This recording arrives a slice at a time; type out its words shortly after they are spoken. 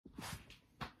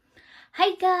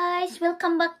Hi guys,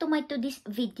 welcome back to my today's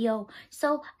video.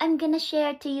 So I'm gonna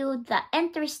share to you the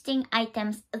interesting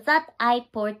items that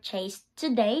I purchased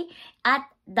today at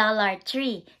Dollar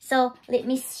Tree. So let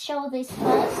me show this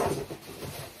first.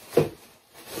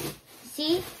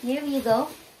 See, here you go.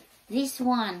 This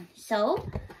one. So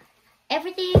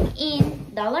everything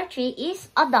in Dollar Tree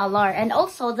is $1, and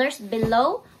also there's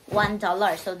below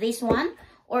 $1. So this one,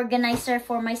 organizer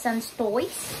for my son's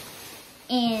toys,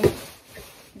 and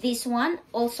this one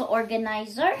also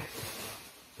organizer,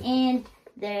 and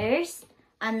there's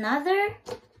another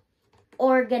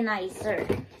organizer.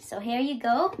 So here you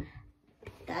go.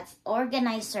 That's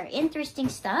organizer. Interesting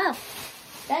stuff.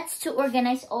 That's to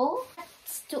organize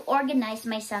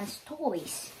my son's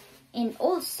toys. And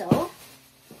also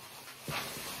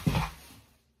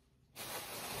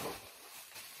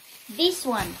this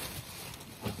one.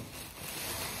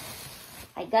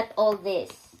 I got all this.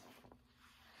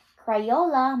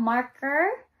 Crayola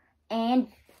marker and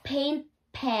paint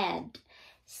pad.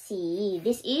 See,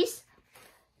 this is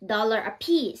 $1 a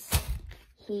piece.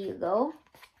 Here you go.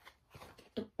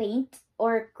 To paint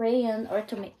or crayon or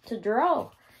to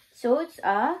draw. So it's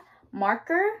a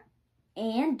marker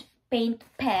and paint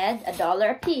pad,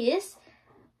 $1 a piece.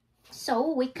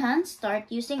 So we can start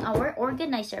using our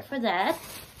organizer for that.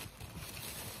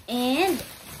 And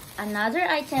another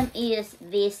item is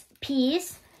this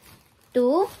piece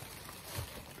to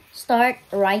start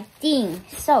writing.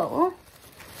 So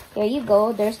here you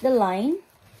go. There's the line,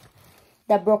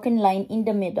 the broken line in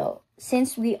the middle.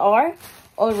 Since we are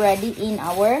already in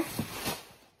our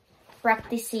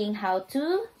practicing how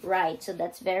to write, so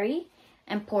that's very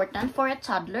important for a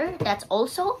toddler. That's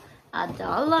also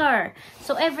 $1.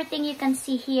 So everything you can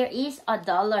see here is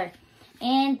 $1.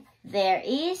 And there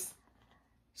is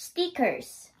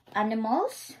stickers,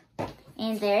 animals,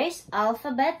 and there is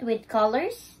alphabet with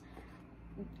colors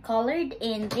colored,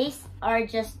 and these are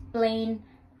just plain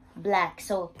black.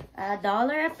 So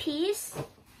 $1 a piece.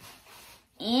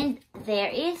 And there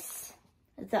is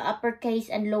the uppercase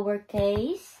and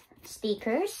lowercase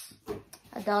stickers,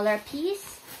 $1 a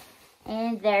piece.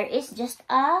 And there is just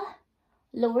a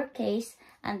lowercase,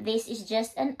 and this is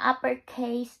just an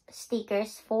uppercase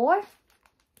stickers for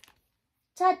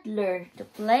toddler to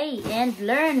play and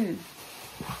learn.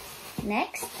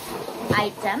 Next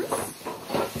items,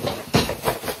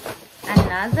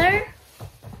 another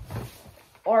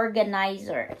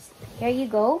organizer. Here you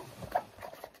go.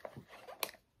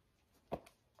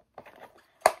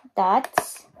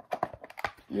 That's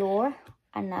your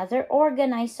another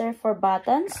organizer for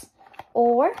buttons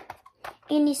or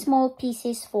any small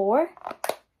pieces for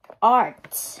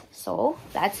arts. So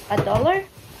that's $1.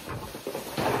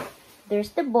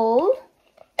 There's the bowl.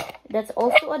 That's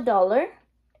also $1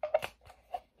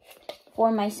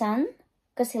 for my son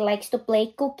because he likes to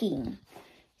play cooking.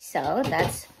 So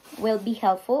that's will be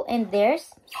helpful. And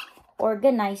there's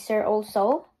organizer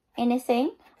also,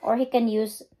 anything, or he can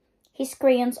use his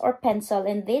crayons or pencil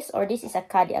in this, or this is a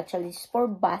caddy. Actually, this is for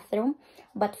bathroom,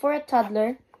 but for a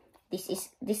toddler, this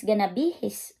gonna be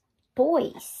his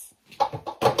toys.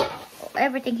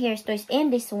 Everything here is toys.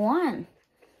 And this one,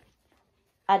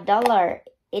 $1.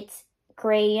 It's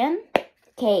crayon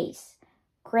case,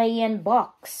 crayon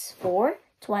box for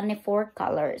 24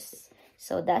 colors.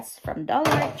 So that's from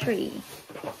Dollar Tree.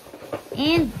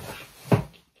 And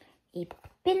a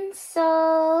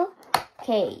pencil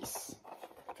case.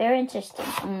 Very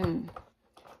interesting.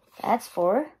 That's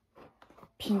for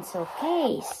pencil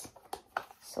case.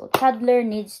 So toddler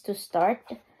needs to start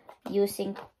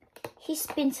using his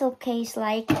pencil case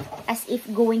like as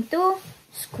if going to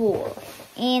school.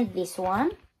 And this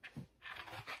one,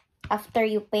 after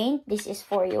you paint, this is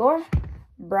for your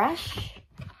brush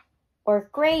or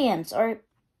crayons or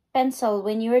pencil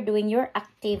when you're doing your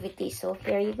activity. So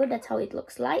here you go. That's how it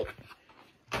looks like.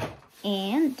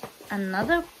 And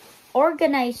another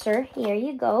organizer. Here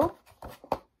you go.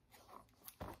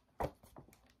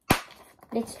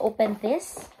 Let's open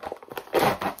this.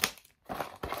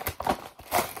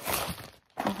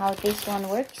 And how this one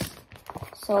works.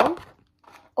 So,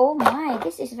 oh my,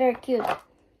 this is very cute.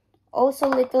 Also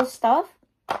little stuff.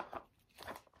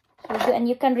 And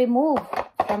you can remove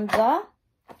from the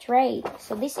tray.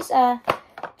 So this is a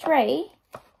tray,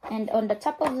 and on the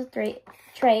top of the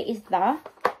tray is the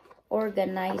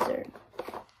organizer.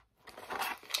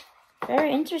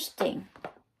 Very interesting.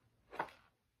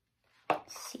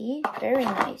 See, very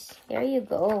nice. There you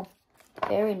go.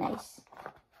 Very nice.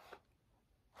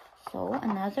 So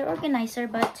another organizer,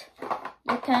 but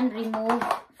you can remove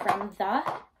from the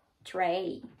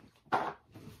tray.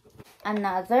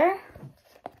 Another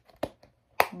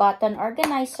button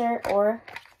organizer or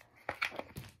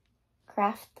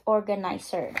craft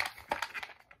organizer.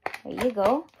 There you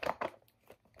go.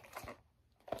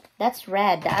 That's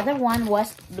red. The other one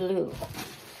was blue.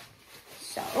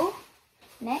 So,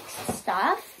 next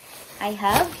stuff I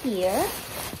have here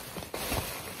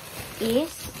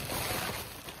is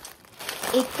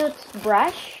a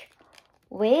toothbrush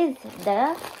with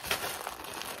the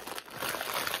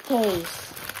case.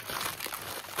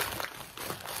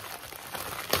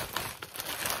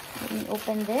 Let me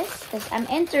open this because I'm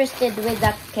interested with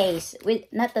the case, with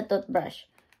not the toothbrush.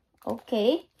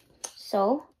 Okay,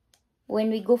 so when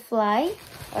we go fly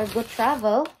or go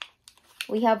travel,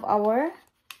 we have our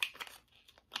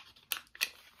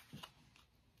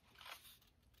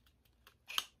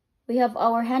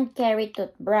hand carry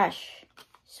toothbrush.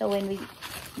 So when we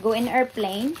go in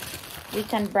airplane, we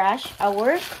can brush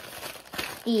our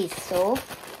teeth. So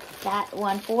that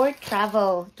one for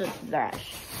travel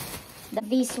toothbrush.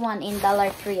 This one in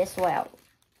Dollar Tree as well.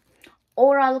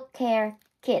 Oral care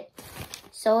kit.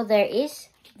 So there is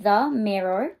the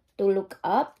mirror to look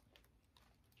up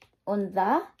on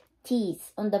the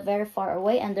teeth on the very far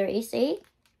away, and there is a,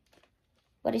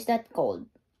 what is that called?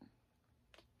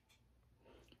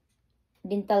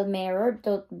 Dental mirror,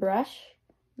 toothbrush,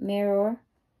 mirror.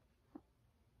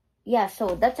 Yeah,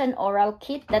 so that's an oral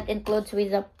kit that includes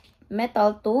with a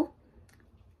metal to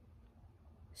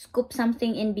scoop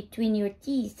something in between your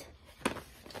teeth.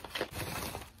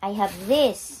 I have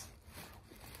this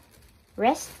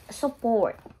rest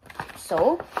support.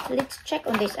 So let's check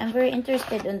on this. I'm very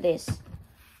interested in this.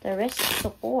 The rest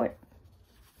support.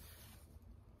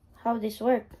 How this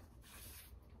work?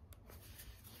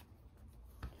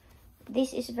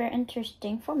 This is very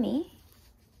interesting for me.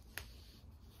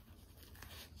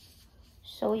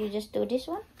 So you just do this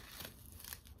one?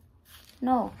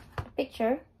 No, the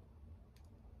picture.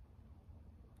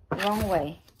 Wrong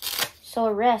way.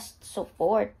 So rest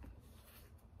support.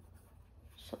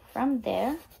 So from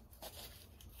there,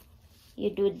 you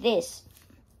do this.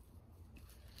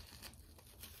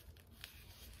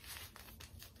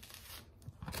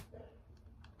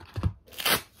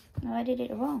 No, I did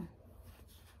it wrong.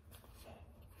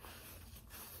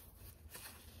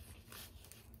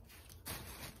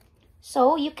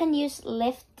 So you can use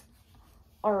left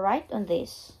or right on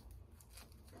this.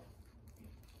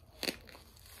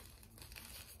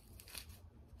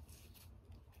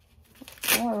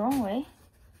 Oh, wrong way.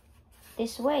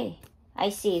 This way. I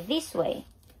see, this way.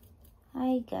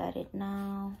 I got it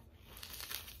now.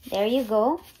 There you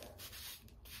go.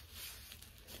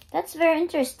 That's very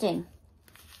interesting.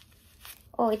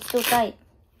 Oh, it's too tight.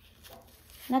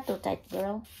 Not too tight,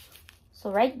 girl. So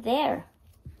right there.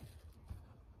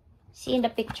 See in the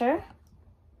picture?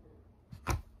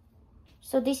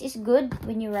 So this is good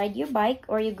when you ride your bike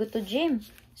or you go to gym.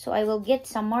 So I will get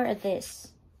some more of this.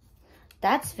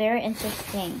 That's very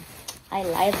interesting. I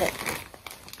love it.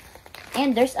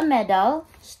 And there's a medal,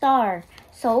 star.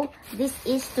 So this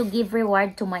is to give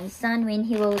reward to my son when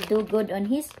he will do good on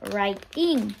his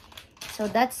writing. So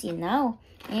that's you know.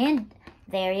 And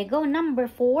there you go, number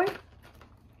 4.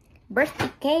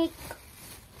 Birthday cake.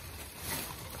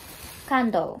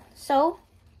 Candle. So,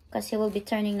 because he will be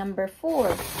turning number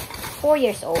 4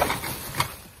 years old.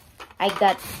 I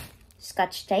got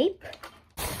scotch tape.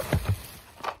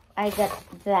 I got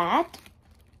that.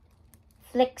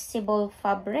 Flexible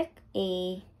fabric,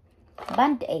 a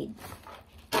band-aid.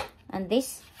 And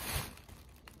this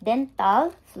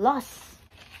dental floss.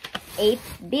 A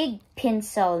big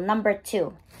pencil, number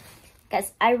 2.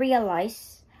 Because I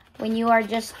realize when you are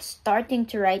just starting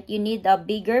to write, you need a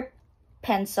bigger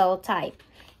pencil type.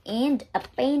 And a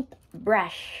paint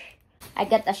brush. I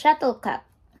got a shuttlecock.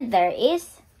 There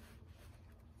is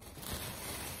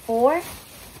 4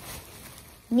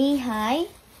 knee-high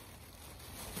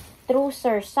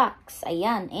trouser socks.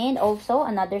 Ayan. And also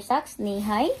another socks,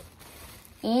 knee-high.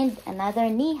 And another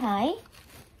knee-high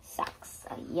socks.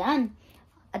 Ayan.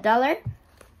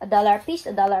 $1 piece,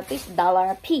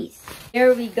 $1 piece.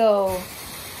 Here we go.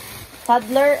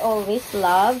 Toddler always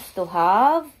loves to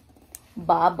have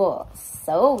bubbles.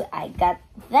 So I got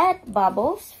that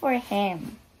bubbles for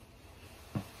him.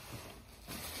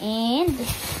 And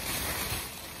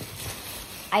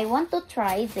I want to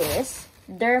try this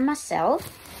Dermacell.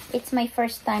 It's my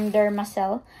first time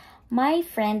Dermacell. My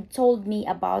friend told me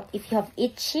about if you have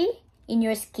itchy in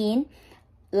your skin,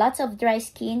 lots of dry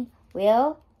skin,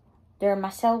 well,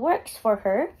 Dermacell works for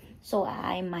her. So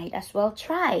I might as well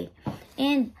try.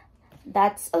 And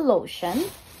that's a lotion.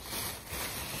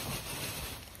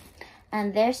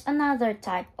 And there's another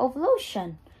type of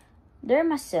lotion.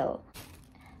 Dermacell.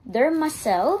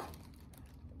 Dermacell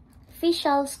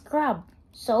facial scrub.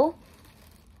 So,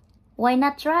 why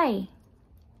not try?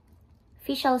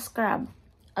 facial scrub.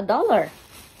 $1.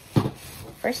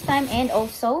 First time. And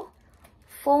also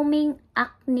foaming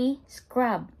acne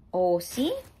scrub. Oh,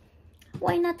 see?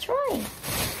 Why not try?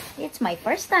 It's my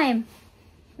first time.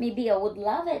 Maybe I would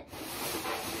love it.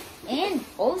 And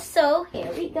also,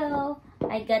 here we go.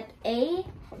 I got a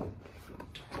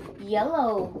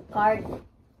yellow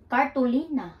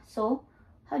cartolina. So,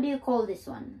 how do you call this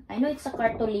one? I know it's a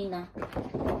cartolina.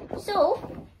 So,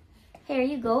 here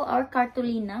you go. Our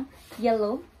cartolina.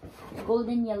 Yellow.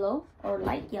 Golden yellow or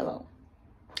light yellow.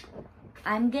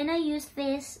 I'm gonna use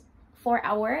this for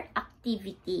our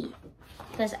activity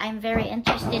because I'm very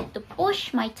interested to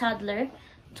push my toddler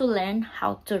to learn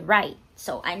how to write.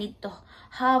 So I need to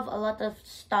have a lot of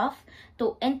stuff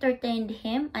to entertain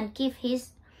him and keep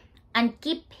his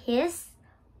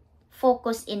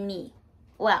focus in me.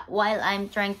 Well, while I'm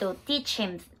trying to teach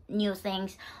him new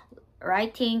things,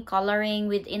 writing, coloring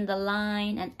within the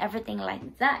line, and everything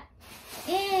like that.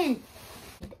 And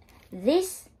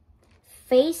this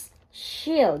face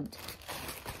shield.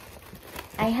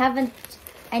 I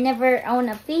never own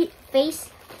a face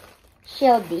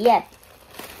shield yet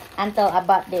until I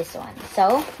bought this one.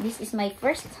 So, this is my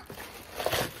first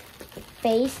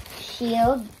face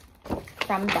shield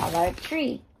from Dollar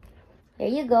Tree. Here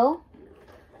you go.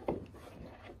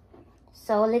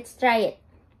 So, let's try it.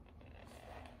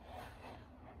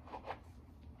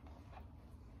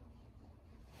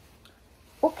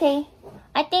 Okay,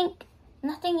 I think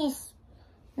nothing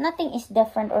is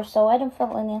different or so. I don't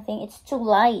feel anything. It's too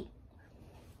light.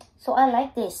 So I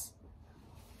like this.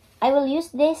 I will use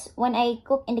this when I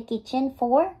cook in the kitchen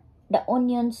for the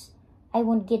onions. I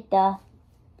won't get the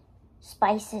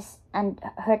spices and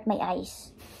hurt my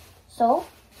eyes. So,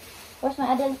 where's my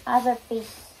other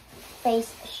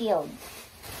face shield?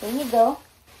 Here you go.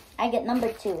 I get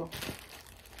number 2.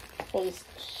 Face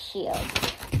shield.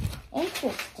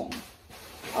 Interesting.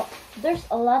 Oh, there's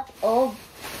a lot of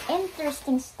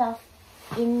interesting stuff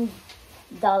in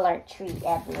Dollar Tree,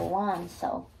 everyone.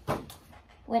 So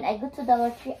when I go to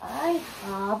Dollar Tree, I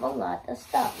have a lot of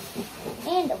stuff.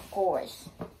 And of course,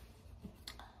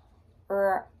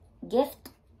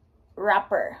 gift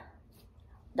wrapper.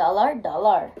 $1.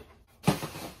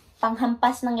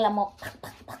 Panghampas ng lamok. Pak,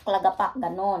 pak, pak, lagapak,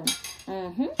 ganon.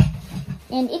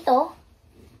 And ito,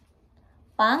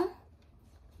 pang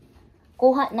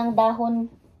kuha ng dahon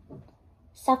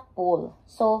sa pool.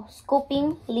 So,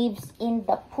 scooping leaves in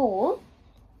the pool,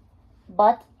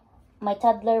 but my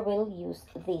toddler will use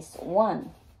this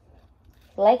one.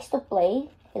 He likes to play,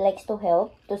 he likes to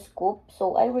help, to scoop,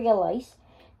 so I realized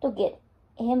to get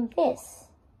him this.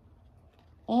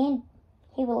 And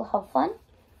he will have fun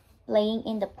playing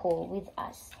in the pool with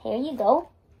us. Here you go.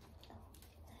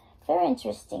 Very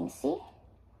interesting, see?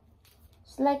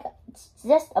 It's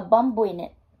just a bamboo in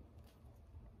it,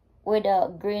 with a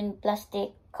green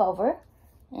plastic cover,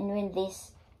 and with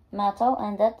this metal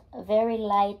and that very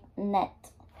light net.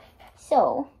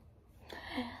 So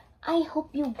I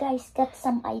hope you guys got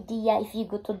some idea if you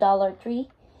go to Dollar Tree.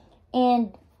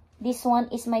 And this one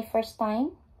is my first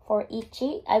time for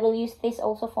itchy. I will use this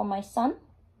also for my son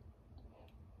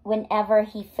whenever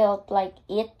he felt like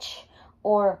itch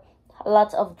or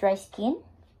lots of dry skin.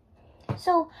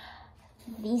 So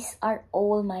these are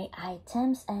all my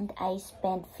items, and I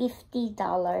spent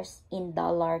 $50 in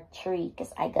Dollar Tree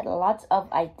because I got lots of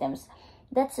items.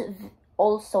 That's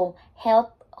also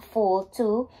helpful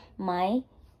to my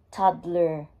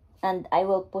toddler, and I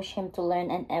will push him to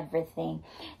learn and everything.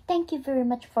 Thank you very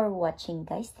much for watching,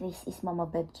 guys. This is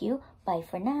mamabebQ. Bye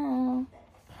for now.